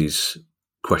putting these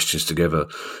questions together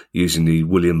using the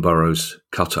William Burroughs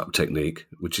cut-up technique,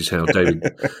 which is how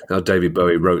David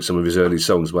Bowie wrote some of his early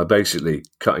songs, by basically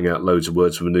cutting out loads of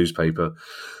words from a newspaper,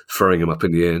 throwing them up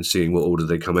in the air and seeing what order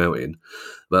they come out in.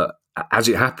 But as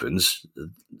it happens,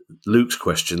 Luke's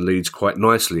question leads quite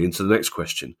nicely into the next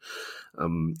question.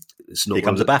 It's not. Here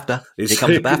comes a BAFTA.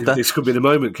 This could be the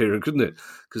moment, Kieran, couldn't it?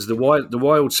 Because the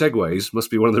wild segues must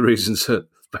be one of the reasons that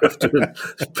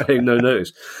BAFTA is paying no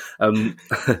notice.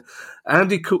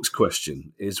 Andy Cook's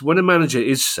question is: when a manager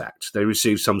is sacked, they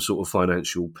receive some sort of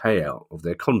financial payout of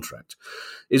their contract.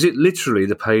 Is it literally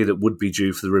the pay that would be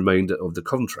due for the remainder of the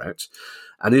contract?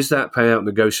 And is that payout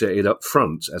negotiated up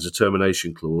front as a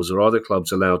termination clause, or are the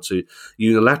clubs allowed to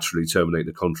unilaterally terminate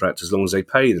the contract as long as they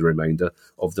pay the remainder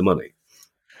of the money?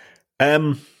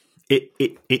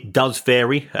 It does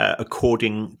vary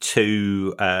according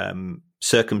to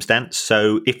circumstance.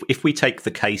 So if we take the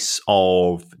case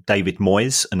of David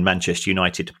Moyes and Manchester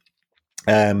United,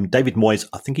 David Moyes,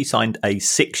 I think he signed a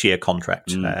 6-year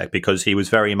contract because he was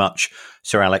very much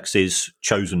Sir Alex's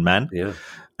chosen man. Yeah.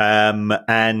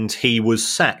 And he was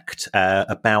sacked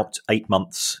about 8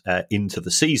 months into the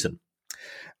season.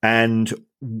 And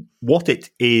what it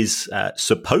is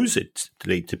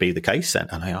supposedly to be the case, and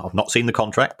I've not seen the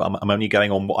contract, but I'm only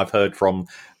going on what I've heard from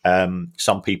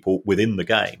some people within the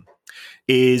game,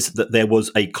 is that there was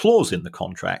a clause in the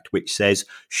contract which says,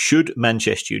 should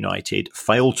Manchester United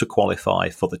fail to qualify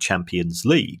for the Champions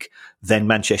League, then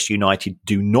Manchester United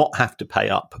do not have to pay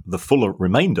up the full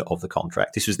remainder of the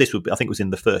contract. This would be, I think it was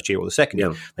in the first year or the second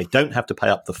year. They don't have to pay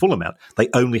up the full amount. They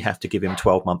only have to give him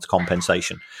 12 months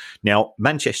compensation. Now,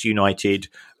 Manchester United,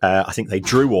 I think they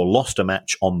drew or lost a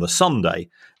match on the Sunday,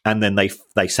 and then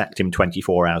they sacked him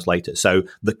 24 hours later. So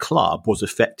the club was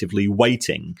effectively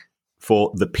waiting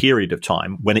for the period of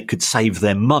time when it could save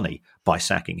them money by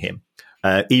sacking him,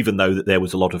 even though that there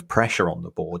was a lot of pressure on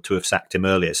the board to have sacked him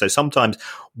earlier. So sometimes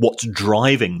what's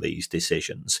driving these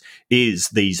decisions is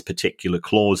these particular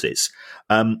clauses.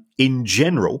 In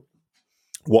general,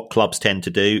 what clubs tend to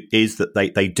do is that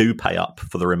they do pay up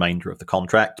for the remainder of the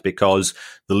contract because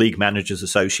the League Managers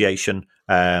Association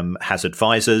has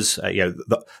advisors.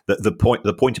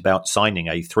 The point about signing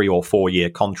a 3 or 4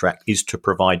 year contract is to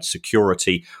provide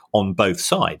security on both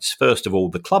sides. First of all,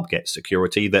 the club gets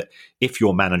security that if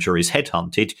your manager is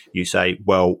headhunted, you say,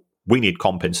 well, we need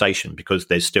compensation because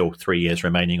there's still 3 years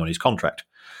remaining on his contract.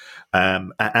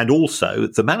 And also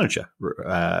the manager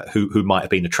who might have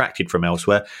been attracted from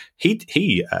elsewhere,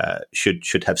 he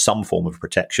should have some form of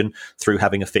protection through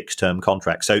having a fixed term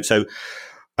contract. So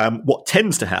what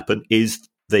tends to happen is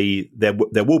there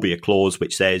will be a clause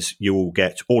which says you will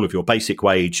get all of your basic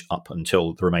wage up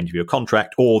until the remainder of your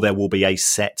contract, or there will be a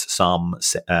set sum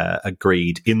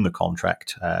agreed in the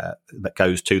contract that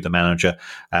goes to the manager,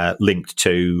 linked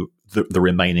to the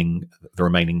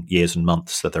remaining years and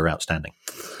months that are outstanding.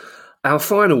 Our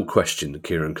final question,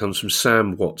 Kieran, comes from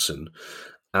Sam Watson.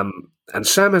 And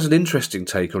Sam has an interesting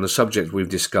take on a subject we've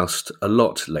discussed a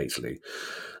lot lately.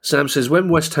 Sam says, when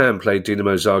West Ham played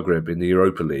Dinamo Zagreb in the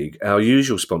Europa League, our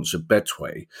usual sponsor,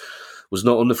 Betway, was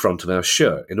not on the front of our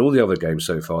shirt. In all the other games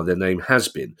so far, their name has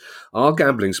been. Are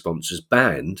gambling sponsors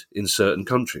banned in certain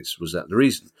countries? Was that the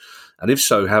reason? And if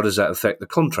so, how does that affect the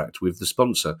contract with the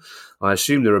sponsor? I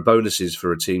assume there are bonuses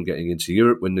for a team getting into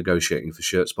Europe when negotiating for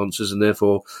shirt sponsors, and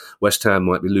therefore West Ham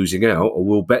might be losing out, or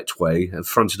will Betway have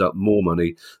fronted up more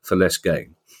money for less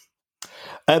gain?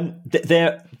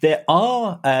 There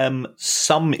are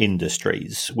some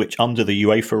industries which, under the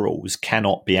UEFA rules,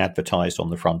 cannot be advertised on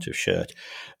the front of shirt,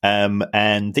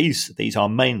 and these are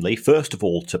mainly, first of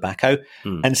all, tobacco,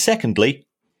 and secondly,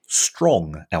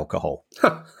 strong alcohol.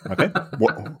 Okay,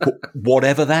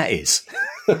 whatever that is.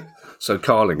 So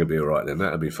Carling would be all right then.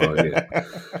 That would be fine. Yeah.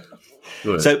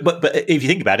 Right. So, but if you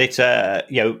think about it,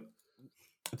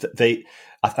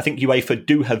 I think UEFA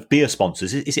do have beer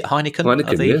sponsors. Is it Heineken?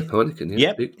 Heineken.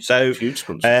 Yeah. Yep. So huge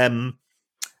sponsor.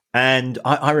 And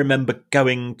I remember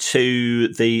going to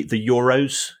the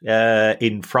Euros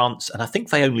in France, and I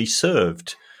think they only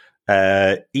served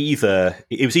either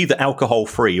alcohol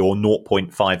free or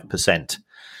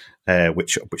 0.5%,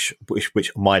 which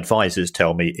my advisors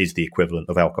tell me is the equivalent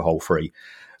of alcohol free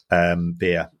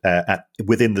beer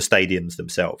within the stadiums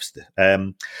themselves.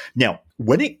 Now,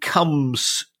 when it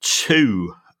comes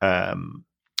to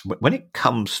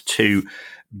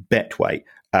Betway,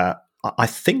 I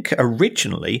think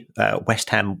originally West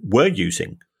Ham were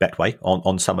using Betway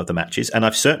on some of the matches, and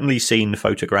I've certainly seen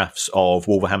photographs of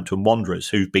Wolverhampton Wanderers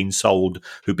who've been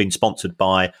sponsored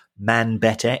by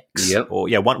ManBetX, or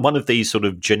one of these sort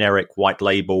of generic white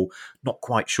label, not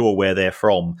quite sure where they're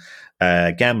from,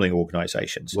 gambling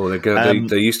organisations. Well,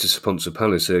 they used to sponsor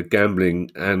Palace. They're gambling,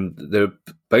 and they're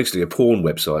basically a porn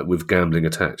website with gambling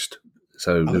attached.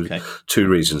 So there's two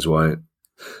reasons why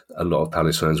a lot of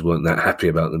Palace fans weren't that happy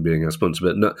about them being our sponsor.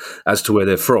 But no, as to where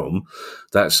they're from,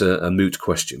 that's a moot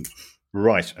question.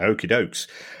 Right, okie dokes.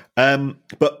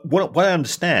 But what I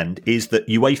understand is that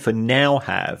UEFA now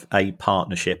have a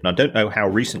partnership, and I don't know how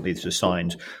recently this was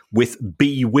signed, with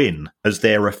bwin as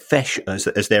their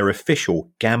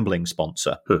official gambling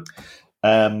sponsor.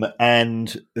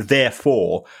 And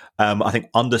therefore, I think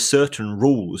under certain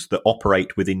rules that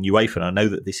operate within UEFA, and I know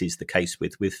that this is the case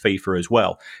with FIFA as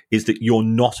well, is that you're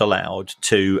not allowed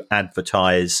to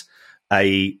advertise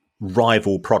a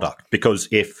rival product, because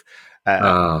if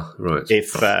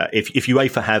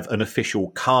UEFA have an official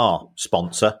car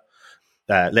sponsor,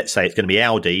 let's say it's going to be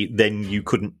Audi, then you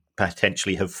couldn't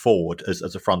potentially have Ford as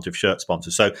a front of shirt sponsor.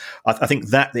 So I think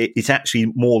that it's actually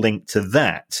more linked to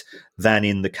that than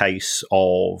in the case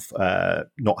of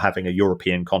not having a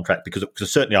European contract, because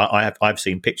certainly I've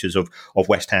seen pictures of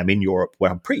West Ham in Europe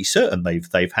where I'm pretty certain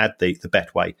they've had the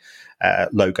Betway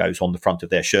logos on the front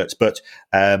of their shirts. But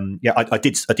I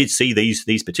did see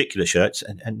these particular shirts,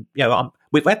 and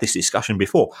we've had this discussion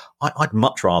before. I'd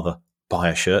much rather buy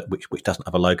a shirt which doesn't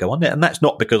have a logo on it, and that's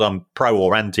not because I'm pro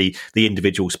or anti the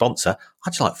individual sponsor. I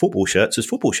just like football shirts as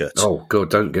football shirts. Oh God,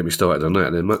 don't get me started on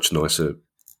that. They're much nicer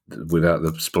without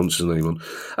the sponsor's name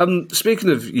on. Speaking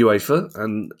of UEFA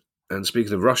and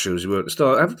speaking of Russia, as you were at the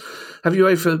start, have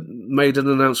UEFA made an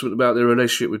announcement about their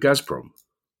relationship with Gazprom?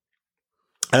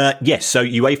 Yes, so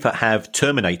UEFA have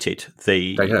terminated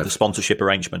the sponsorship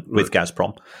arrangement with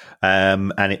Gazprom,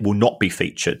 and it will not be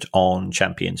featured on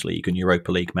Champions League and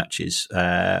Europa League matches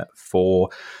for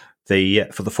the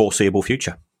foreseeable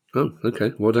future. Oh,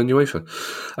 okay. Well done, UEFA.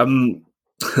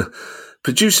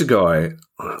 Producer Guy,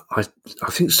 I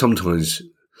think sometimes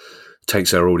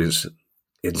takes our audience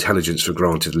intelligence for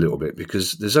granted a little bit,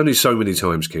 because there's only so many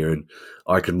times, Kieran,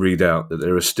 I can read out that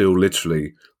there are still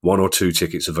literally 1 or 2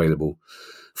 tickets available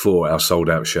for our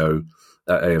sold-out show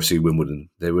at AFC Wimbledon.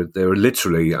 There were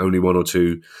literally only 1 or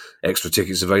 2 extra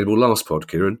tickets available last pod,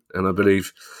 Kieran, and I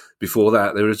believe before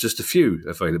that there was just a few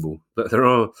available. But there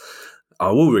are,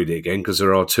 I will read it again because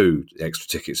there are 2 extra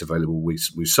tickets available. We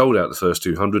sold out the first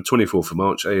 200, 24th of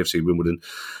March, AFC Wimbledon,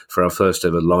 for our first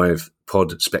ever live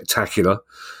pod spectacular.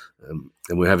 And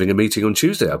we're having a meeting on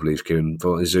Tuesday, I believe, Kieran,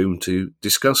 via Zoom to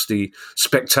discuss the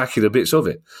spectacular bits of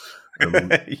it.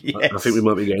 Yes. I think we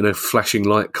might be getting a flashing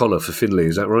light collar for Finlay.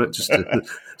 Is that right? Just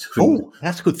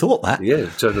that's a good thought. That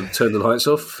turn the lights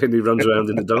off. Finlay runs around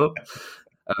in the dark.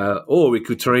 Or we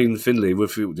could train Finlay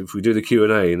if we do the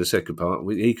Q&A in the second part.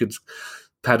 He could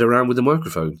pad around with the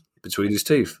microphone between his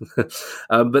teeth.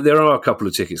 But there are a couple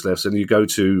of tickets left, and you go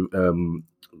to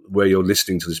where you're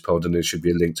listening to this pod, and there should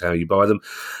be a link to how you buy them.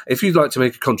 If you'd like to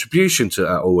make a contribution to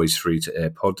our always free to air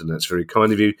pod, and that's very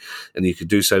kind of you, and you can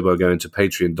do so by going to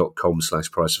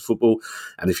patreon.com/priceoffootball.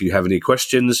 And if you have any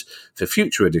questions for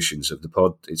future editions of the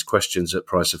pod, it's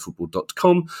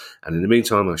questions@priceoffootball.com. And in the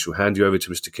meantime, I shall hand you over to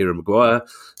Mr. Kieran Maguire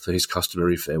for his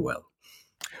customary farewell.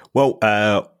 Well,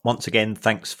 once again,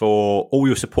 thanks for all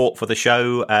your support for the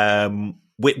show.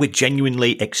 We're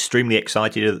genuinely extremely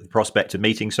excited at the prospect of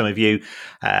meeting some of you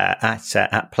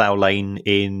at Plough Lane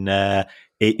in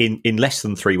less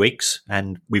than 3 weeks,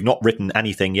 and we've not written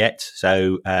anything yet.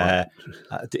 So,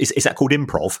 is that called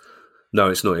improv? No,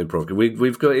 it's not improv.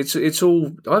 We've got it's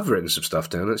all. I've written some stuff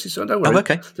down actually, so don't worry. Oh,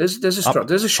 okay. There's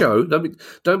a show. Don't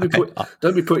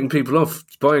be putting people off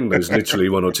buying those literally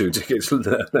 1 or 2 tickets.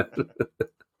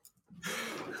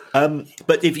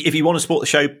 But if you want to support the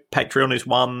show, Patreon is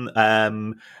one,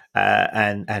 and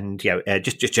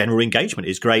just general engagement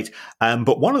is great.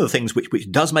 But one of the things which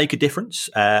does make a difference,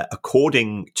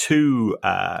 according to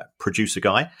Producer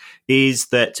Guy, is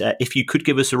that if you could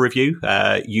give us a review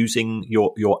using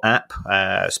your app,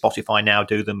 Spotify now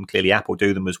do them, clearly Apple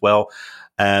do them as well.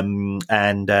 Be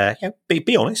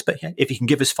honest, but if you can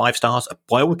give us 5 stars,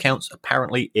 by all accounts,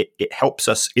 apparently it helps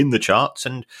us in the charts.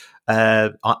 And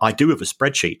I do have a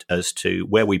spreadsheet as to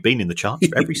where we've been in the charts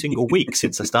for every single week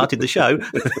since I started the show,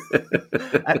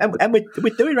 and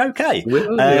we're doing okay.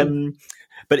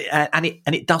 But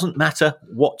it doesn't matter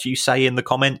what you say in the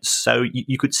comments. So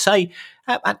you could say,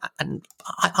 and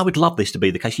I would love this to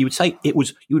be the case. You would say you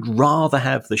would rather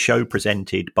have the show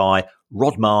presented by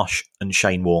Rod Marsh and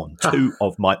Shane Warne, 2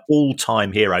 of my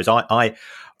all-time heroes.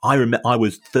 I remember I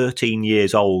was 13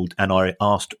 years old and I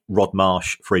asked Rod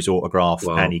Marsh for his autograph,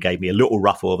 and he gave me a little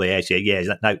ruffle of the hair.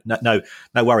 Yeah,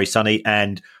 no worries, Sonny.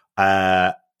 And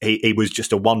he was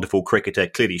just a wonderful cricketer.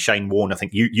 Clearly, Shane Warne. I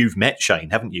think you've met Shane,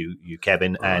 haven't you,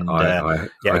 Kevin? And I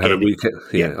had a weekend.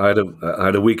 Yeah, I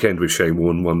had a weekend with Shane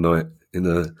Warne one night in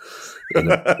the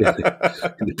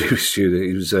BBC studio.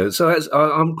 He was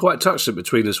I'm quite touched that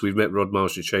between us we've met Rod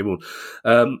Marsh and Shane Warne.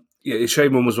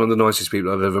 Shane Warne was one of the nicest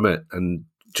people I've ever met, and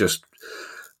just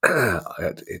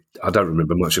I don't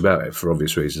remember much about it for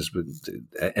obvious reasons. But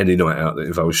any night out,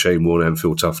 if I was Shane Warne and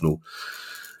Phil Tufnell,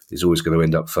 is always going to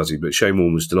end up fuzzy. But Shane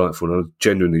Warne was delightful, and I was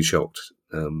genuinely shocked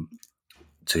to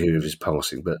hear of his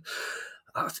passing. But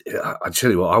I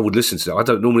tell you what, I would listen to it. I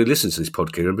don't normally listen to this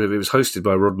podcast, but if it was hosted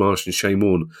by Rod Marsh and Shane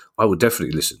Warne, I would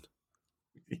definitely listen.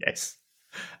 Yes,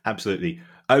 absolutely.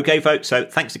 Okay, folks, so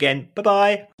thanks again.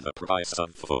 Bye-bye. The Price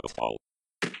of Football.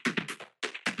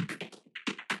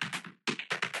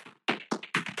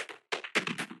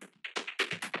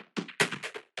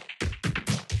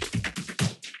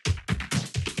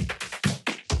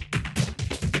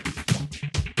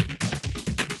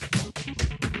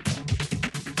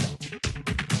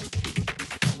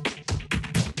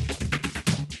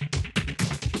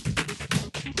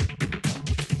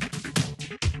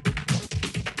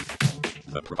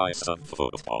 The Price of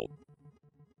Football.